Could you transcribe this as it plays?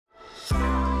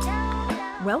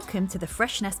Welcome to the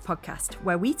Fresh Nest podcast,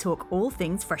 where we talk all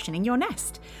things freshening your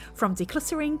nest, from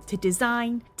decluttering to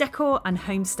design, decor and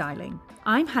home styling.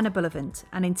 I'm Hannah Bullivant,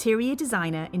 an interior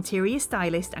designer, interior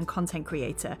stylist and content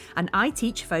creator, and I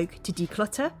teach folk to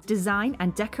declutter, design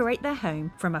and decorate their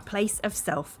home from a place of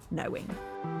self-knowing.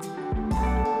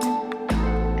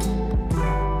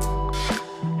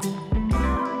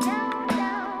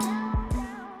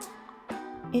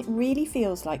 It really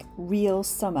feels like real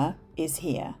summer is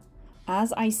here.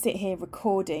 As I sit here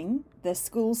recording, the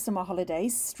school summer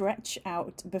holidays stretch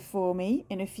out before me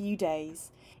in a few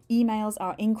days. Emails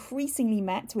are increasingly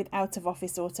met with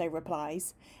out-of-office auto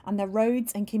replies, and the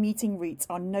roads and commuting routes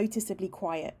are noticeably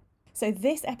quiet. So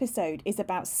this episode is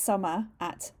about summer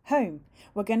at home.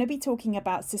 We're going to be talking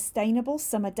about sustainable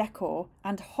summer decor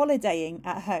and holidaying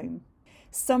at home.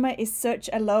 Summer is such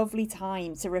a lovely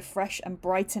time to refresh and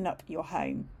brighten up your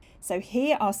home. So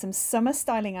here are some summer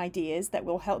styling ideas that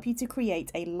will help you to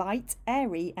create a light,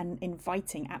 airy and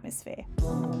inviting atmosphere.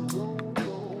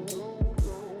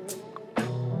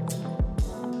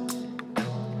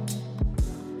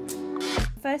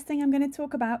 First thing I'm going to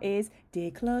talk about is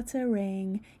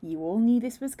decluttering. You all knew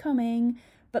this was coming,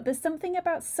 but there's something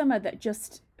about summer that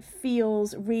just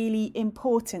feels really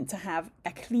important to have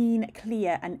a clean,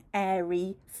 clear and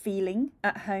airy feeling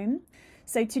at home.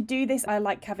 So to do this, I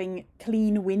like having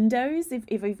clean windows, if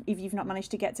you've not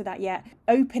managed to get to that yet,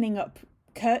 opening up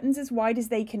curtains as wide as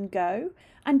they can go,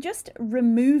 and just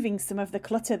removing some of the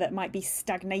clutter that might be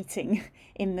stagnating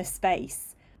in the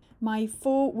space. My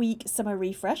 4-week summer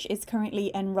refresh is currently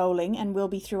enrolling and will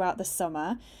be throughout the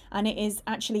summer. And it is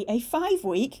actually a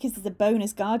 5-week, because there's a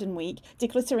bonus garden week,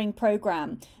 decluttering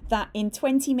program that in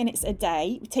 20 minutes a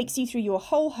day takes you through your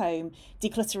whole home,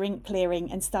 decluttering,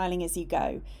 clearing and styling as you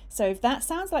go. So if that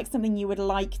sounds like something you would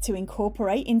like to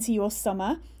incorporate into your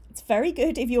summer, it's very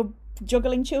good if you're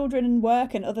juggling children and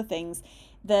work and other things.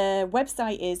 The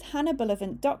website is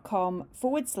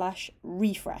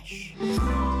hannahbullivant.com/refresh.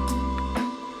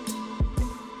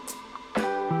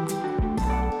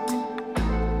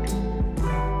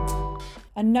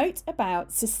 A note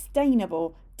about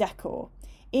sustainable decor.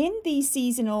 In the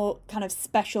seasonal kind of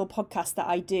special podcast that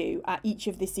I do at each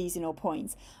of the seasonal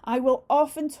points, I will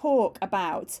often talk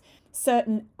about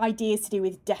certain ideas to do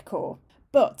with decor.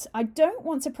 But I don't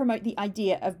want to promote the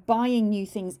idea of buying new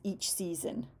things each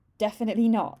season. Definitely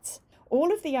not.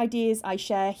 All of the ideas I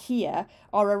share here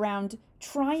are around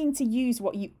trying to use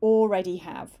what you already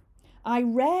have. I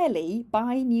rarely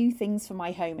buy new things for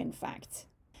my home, in fact.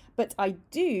 But I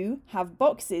do have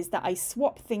boxes that I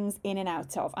swap things in and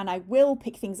out of, and I will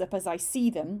pick things up as I see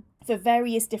them for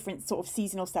various different sort of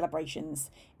seasonal celebrations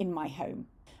in my home.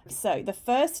 So the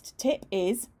first tip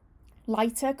is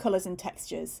lighter colours and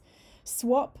textures.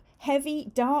 Swap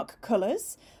heavy, dark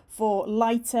colours for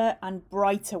lighter and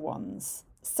brighter ones.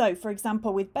 So for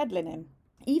example, with bed linen,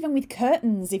 even with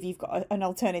curtains, if you've got an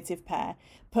alternative pair,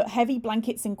 put heavy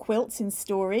blankets and quilts in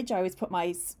storage. I always put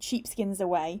my sheepskins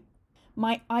away.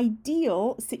 My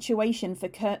ideal situation for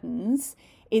curtains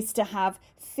is to have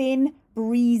thin,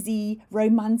 breezy,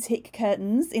 romantic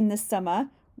curtains in the summer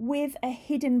with a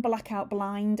hidden blackout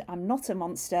blind. I'm not a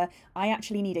monster. I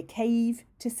actually need a cave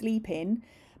to sleep in,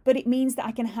 but it means that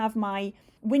I can have my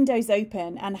windows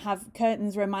open and have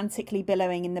curtains romantically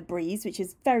billowing in the breeze, which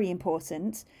is very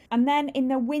important. And then in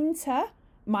the winter,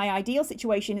 my ideal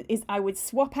situation is I would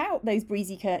swap out those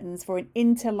breezy curtains for an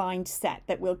interlined set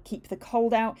that will keep the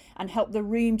cold out and help the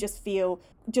room just feel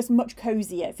just much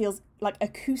cozier. It feels like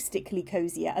acoustically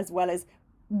cozier as well as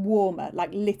warmer, like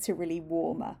literally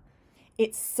warmer.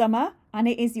 It's summer and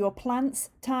it is your plants'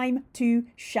 time to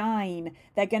shine.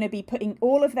 They're going to be putting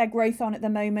all of their growth on at the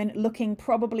moment, looking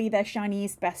probably their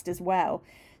shiniest best as well.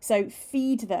 So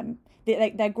feed them.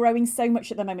 They're growing so much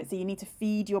at the moment, so you need to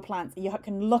feed your plants. You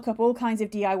can look up all kinds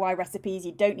of DIY recipes.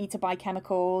 You don't need to buy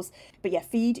chemicals. But yeah,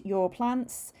 feed your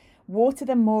plants, water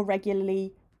them more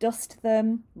regularly, dust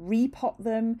them, repot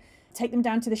them, take them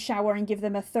down to the shower and give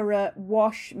them a thorough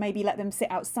wash. Maybe let them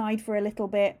sit outside for a little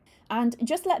bit and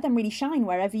just let them really shine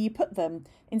wherever you put them.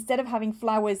 Instead of having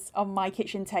flowers on my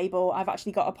kitchen table, I've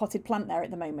actually got a potted plant there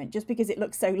at the moment just because it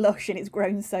looks so lush and it's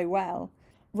grown so well.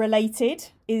 Related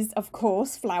is, of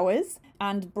course, flowers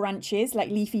and branches, like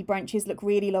leafy branches look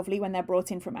really lovely when they're brought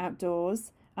in from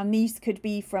outdoors. And these could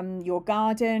be from your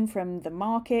garden, from the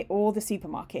market or the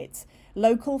supermarket.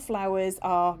 Local flowers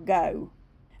are go.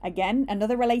 Again,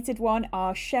 another related one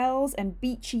are shells and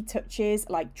beachy touches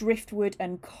like driftwood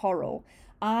and coral.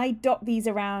 I dot these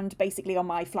around basically on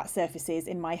my flat surfaces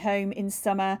in my home in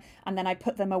summer, and then I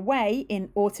put them away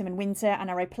in autumn and winter, and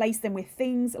I replace them with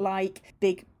things like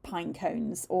big pine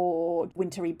cones or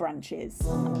wintry branches.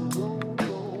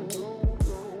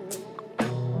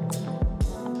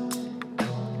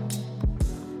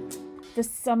 the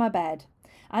summer bed.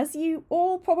 As you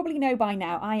all probably know by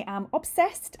now, I am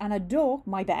obsessed and adore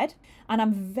my bed, and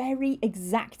I'm very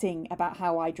exacting about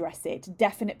how I dress it.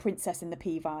 Definite Princess in the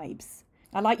Pea vibes.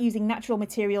 I like using natural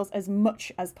materials as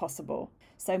much as possible.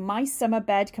 So my summer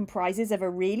bed comprises of a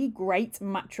really great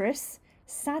mattress.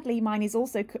 Sadly, mine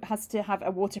has to have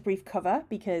a waterproof cover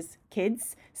because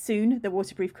kids, soon the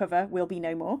waterproof cover will be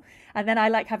no more. And then I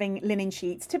like having linen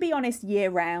sheets. To be honest, year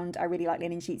round, I really like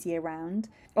linen sheets year round.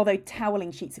 Although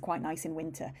toweling sheets are quite nice in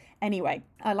winter. Anyway,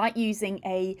 I like using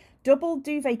a double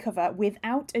duvet cover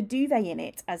without a duvet in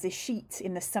it as a sheet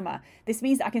in the summer. This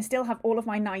means that I can still have all of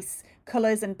my nice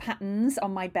colours and patterns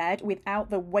on my bed without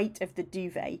the weight of the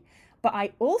duvet. But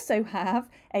I also have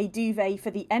a duvet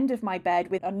for the end of my bed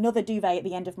with another duvet at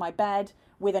the end of my bed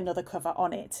with another cover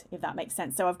on it, if that makes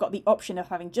sense. So I've got the option of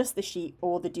having just the sheet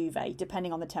or the duvet,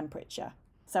 depending on the temperature.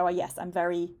 So yes, I'm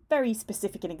very, very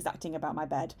specific and exacting about my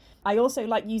bed. I also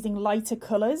like using lighter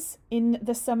colours in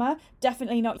the summer.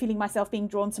 Definitely not feeling myself being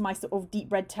drawn to my sort of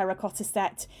deep red terracotta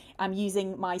set. I'm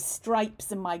using my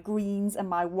stripes and my greens and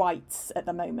my whites at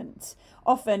the moment.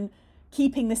 Often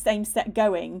keeping the same set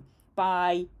going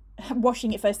by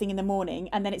washing it first thing in the morning,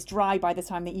 and then it's dry by the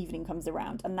time the evening comes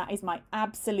around. And that is my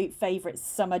absolute favourite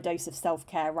summer dose of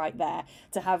self-care right there,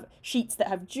 to have sheets that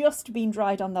have just been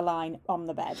dried on the line on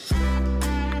the bed.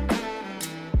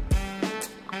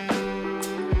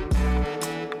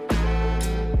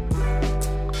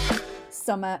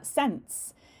 Summer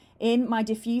scents. In my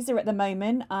diffuser at the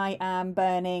moment, I am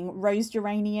burning rose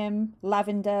geranium,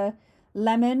 lavender,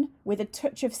 lemon with a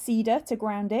touch of cedar to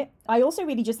ground it. I also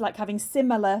really just like having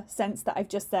similar scents that I've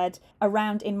just said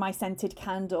around in my scented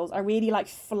candles. I really like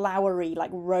flowery, like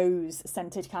rose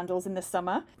scented candles in the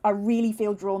summer. I really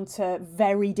feel drawn to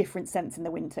very different scents in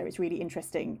the winter. It's really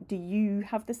interesting. Do you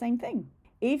have the same thing?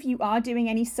 If you are doing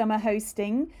any summer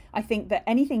hosting, I think that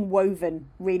anything woven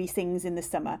really sings in the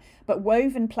summer. But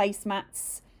woven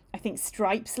placemats, I think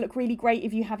stripes look really great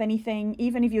if you have anything.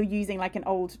 Even if you're using like an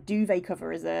old duvet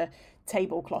cover as a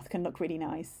tablecloth, can look really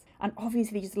nice. And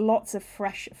obviously just lots of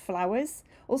fresh flowers.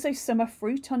 Also summer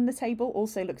fruit on the table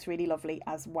also looks really lovely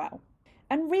as well.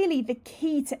 And really the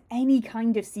key to any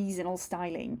kind of seasonal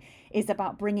styling is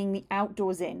about bringing the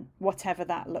outdoors in, whatever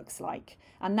that looks like.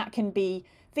 And that can be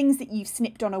things that you've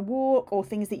snipped on a walk or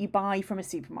things that you buy from a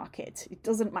supermarket. It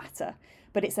doesn't matter.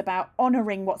 But it's about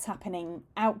honouring what's happening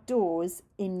outdoors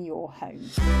in your home.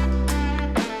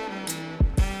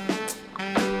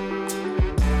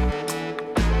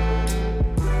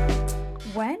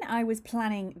 When I was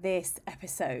planning this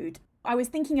episode, I was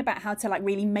thinking about how to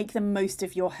really make the most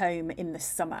of your home in the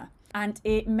summer. And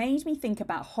it made me think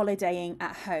about holidaying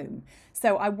at home.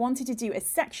 So I wanted to do a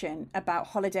section about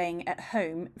holidaying at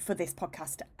home for this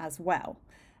podcast as well.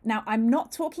 Now, I'm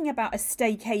not talking about a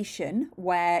staycation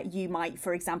where you might,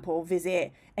 for example,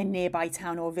 visit a nearby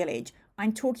town or village.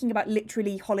 I'm talking about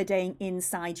literally holidaying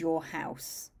inside your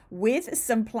house. With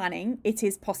some planning, it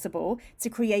is possible to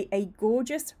create a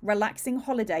gorgeous, relaxing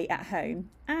holiday at home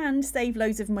and save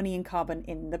loads of money and carbon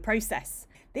in the process.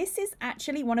 This is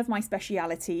actually one of my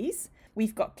specialities.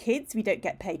 We've got kids, we don't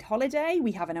get paid holiday,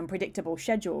 we have an unpredictable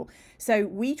schedule. So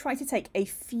we try to take a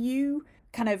few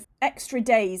kind of extra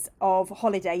days of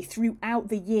holiday throughout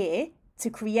the year to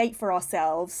create for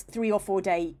ourselves 3 or 4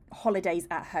 day holidays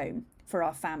at home for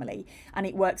our family. And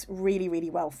it works really, really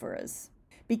well for us.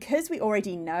 Because we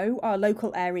already know our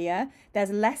local area,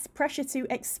 there's less pressure to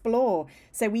explore.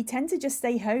 So we tend to just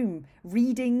stay home,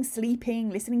 reading,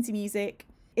 sleeping, listening to music.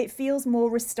 It feels more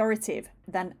restorative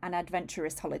than an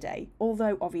adventurous holiday,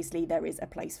 although obviously there is a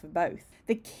place for both.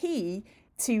 The key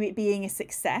to it being a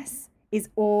success is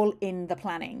all in the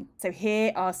planning. So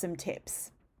here are some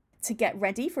tips. To get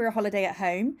ready for a holiday at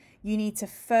home, you need to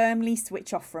firmly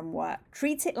switch off from work.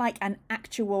 Treat it like an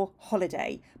actual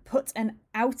holiday. Put an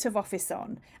out of office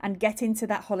on and get into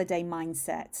that holiday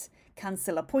mindset.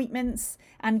 Cancel appointments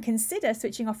and consider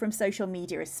switching off from social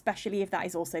media, especially if that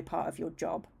is also part of your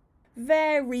job.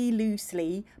 Very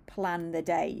loosely plan the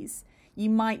days. You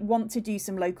might want to do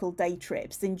some local day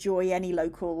trips, enjoy any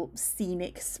local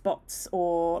scenic spots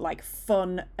or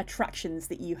fun attractions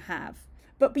that you have.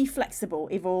 But be flexible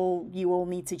if you all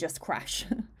need to just crash.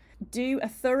 Do a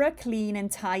thorough clean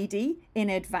and tidy in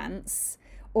advance,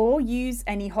 or use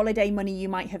any holiday money you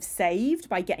might have saved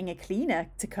by getting a cleaner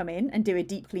to come in and do a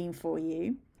deep clean for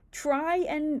you. Try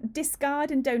and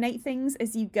discard and donate things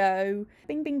as you go.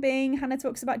 Bing, bing, bing. Hannah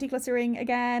talks about decluttering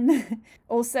again.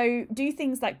 Also, do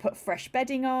things like put fresh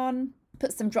bedding on,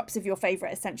 put some drops of your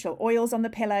favourite essential oils on the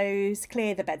pillows,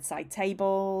 clear the bedside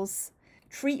tables.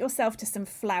 Treat yourself to some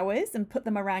flowers and put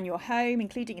them around your home,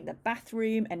 including in the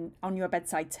bathroom and on your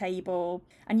bedside table.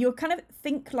 And you'll kind of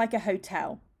think like a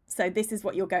hotel. So this is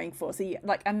what you're going for. So you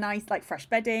like a nice, like fresh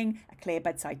bedding, a clear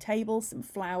bedside table, some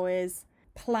flowers.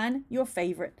 Plan your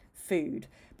favorite food.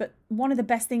 But one of the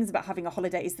best things about having a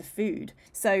holiday is the food.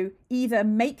 So either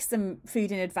make some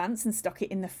food in advance and stock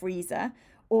it in the freezer,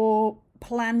 or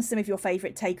plan some of your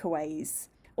favorite takeaways.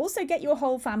 Also get your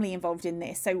whole family involved in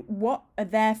this. So what are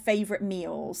their favorite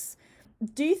meals?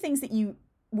 Do things that you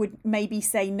would maybe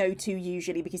say no to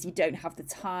usually because you don't have the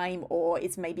time, or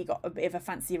it's maybe got a bit of a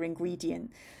fancier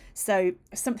ingredient. So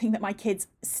something that my kids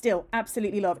still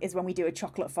absolutely love is when we do a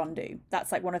chocolate fondue.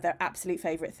 That's like one of their absolute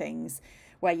favorite things,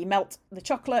 where you melt the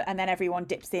chocolate and then everyone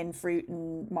dips in fruit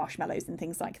and marshmallows and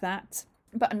things like that.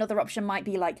 But another option might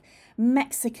be like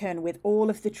Mexican with all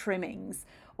of the trimmings,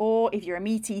 or if you're a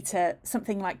meat eater,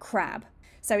 something like crab.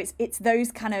 So it's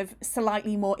those kind of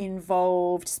slightly more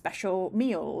involved special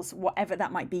meals, whatever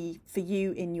that might be for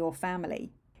you in your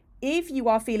family. If you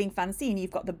are feeling fancy and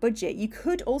you've got the budget, you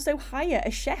could also hire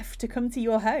a chef to come to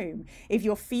your home. If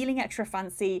you're feeling extra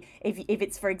fancy, if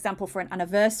it's, for example, for an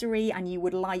anniversary and you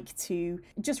would like to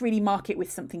just really mark it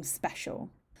with something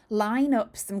special. Line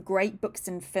up some great books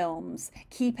and films.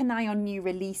 Keep an eye on new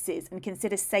releases and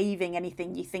consider saving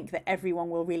anything you think that everyone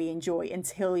will really enjoy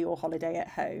until your holiday at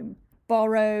home.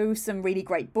 Borrow some really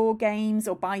great board games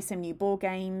or buy some new board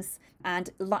games, and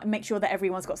make sure that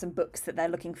everyone's got some books that they're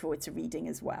looking forward to reading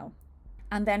as well.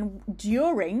 And then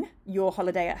during your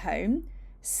holiday at home,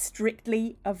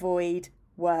 strictly avoid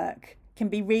work. Can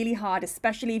be really hard,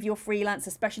 especially if you're freelance,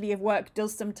 especially if work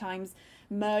does sometimes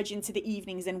merge into the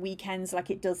evenings and weekends like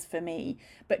it does for me,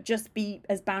 but just be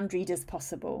as boundaried as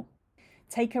possible.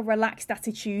 Take a relaxed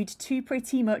attitude to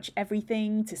pretty much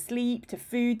everything, to sleep, to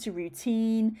food, to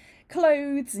routine,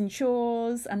 clothes and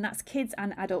chores, and that's kids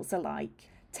and adults alike.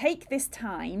 Take this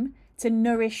time to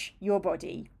nourish your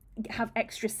body. Have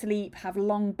extra sleep, have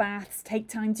long baths, take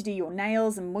time to do your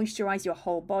nails and moisturize your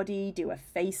whole body, do a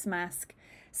face mask,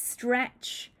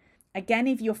 stretch. Again,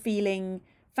 if you're feeling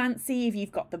fancy, if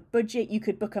you've got the budget, you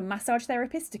could book a massage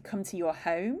therapist to come to your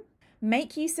home.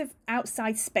 Make use of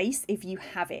outside space if you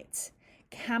have it.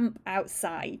 Camp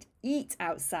outside, eat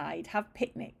outside, have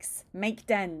picnics, make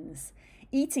dens.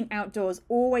 Eating outdoors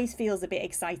always feels a bit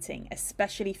exciting,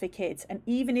 especially for kids. And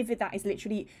even if that is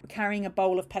literally carrying a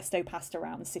bowl of pesto pasta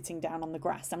around, sitting down on the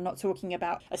grass. I'm not talking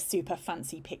about a super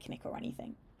fancy picnic or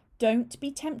anything. Don't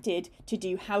be tempted to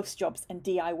do house jobs and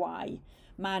DIY.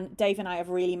 Man, Dave and I have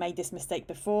really made this mistake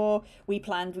before. We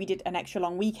did an extra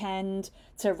long weekend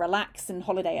to relax and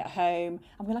holiday at home.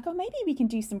 And we're like, oh, maybe we can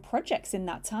do some projects in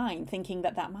that time, thinking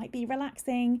that might be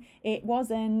relaxing. It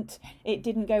wasn't. It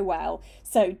didn't go well.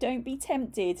 So don't be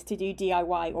tempted to do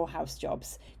DIY or house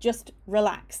jobs. Just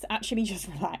relax. Actually, just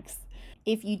relax.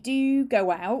 If you do go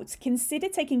out, consider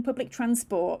taking public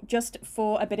transport just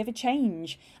for a bit of a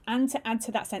change and to add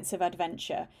to that sense of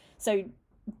adventure. So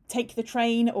take the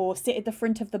train or sit at the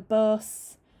front of the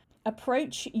bus.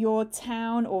 Approach your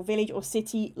town or village or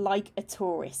city like a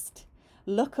tourist.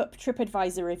 Look up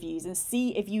TripAdvisor reviews and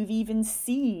see if you've even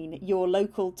seen your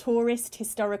local tourist,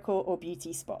 historical or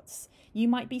beauty spots. You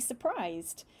might be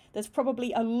surprised. There's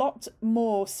probably a lot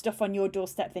more stuff on your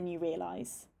doorstep than you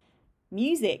realise.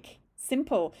 Music.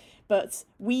 Simple, but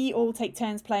we all take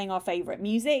turns playing our favourite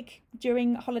music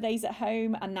during holidays at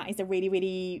home, and that is a really,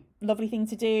 really lovely thing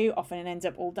to do. Often it ends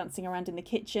up all dancing around in the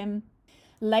kitchen.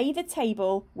 Lay the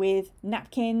table with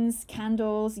napkins,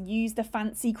 candles, use the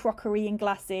fancy crockery and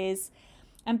glasses,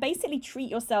 and basically treat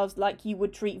yourselves like you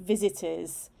would treat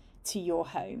visitors to your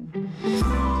home.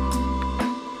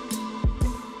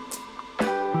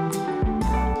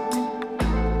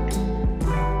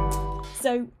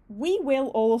 So we will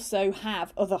also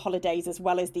have other holidays as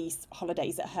well as these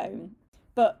holidays at home.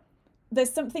 But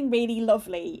there's something really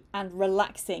lovely and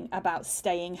relaxing about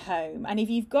staying home. And if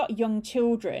you've got young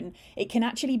children, it can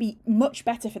actually be much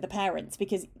better for the parents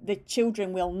because the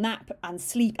children will nap and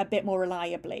sleep a bit more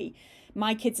reliably.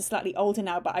 My kids are slightly older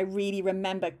now, but I really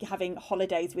remember having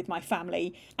holidays with my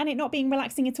family and it not being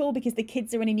relaxing at all because the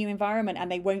kids are in a new environment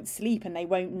and they won't sleep and they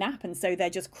won't nap. And so they're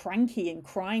just cranky and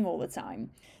crying all the time.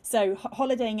 So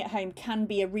holidaying at home can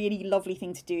be a really lovely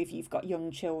thing to do if you've got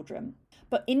young children.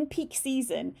 But in peak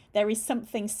season, there is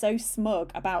something so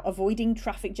smug about avoiding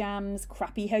traffic jams,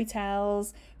 crappy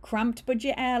hotels, cramped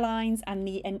budget airlines, and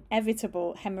the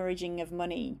inevitable hemorrhaging of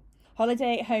money.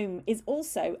 Holiday at home is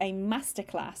also a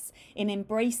masterclass in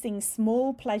embracing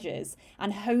small pleasures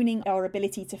and honing our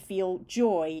ability to feel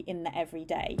joy in the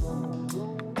everyday.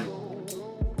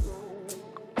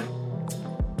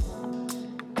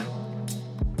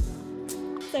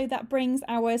 So So that brings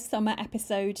our summer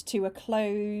episode to a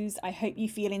close. I hope you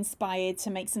feel inspired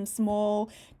to make some small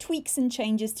tweaks and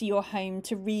changes to your home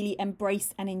to really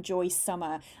embrace and enjoy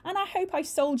summer. And I hope I've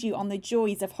sold you on the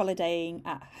joys of holidaying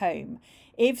at home.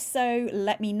 If so,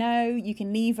 let me know. You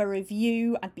can leave a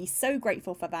review. I'd be so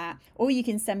grateful for that. Or you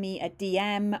can send me a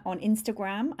DM on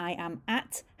Instagram. I am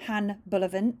at Han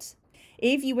Bullivant.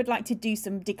 If you would like to do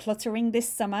some decluttering this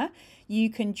summer,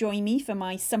 you can join me for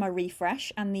my summer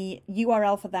refresh, and the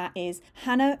URL for that is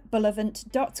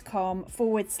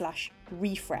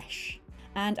hannahbullivant.com/refresh.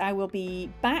 And I will be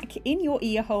back in your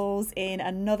ear holes in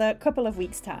another couple of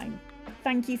weeks' time.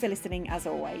 Thank you for listening as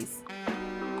always.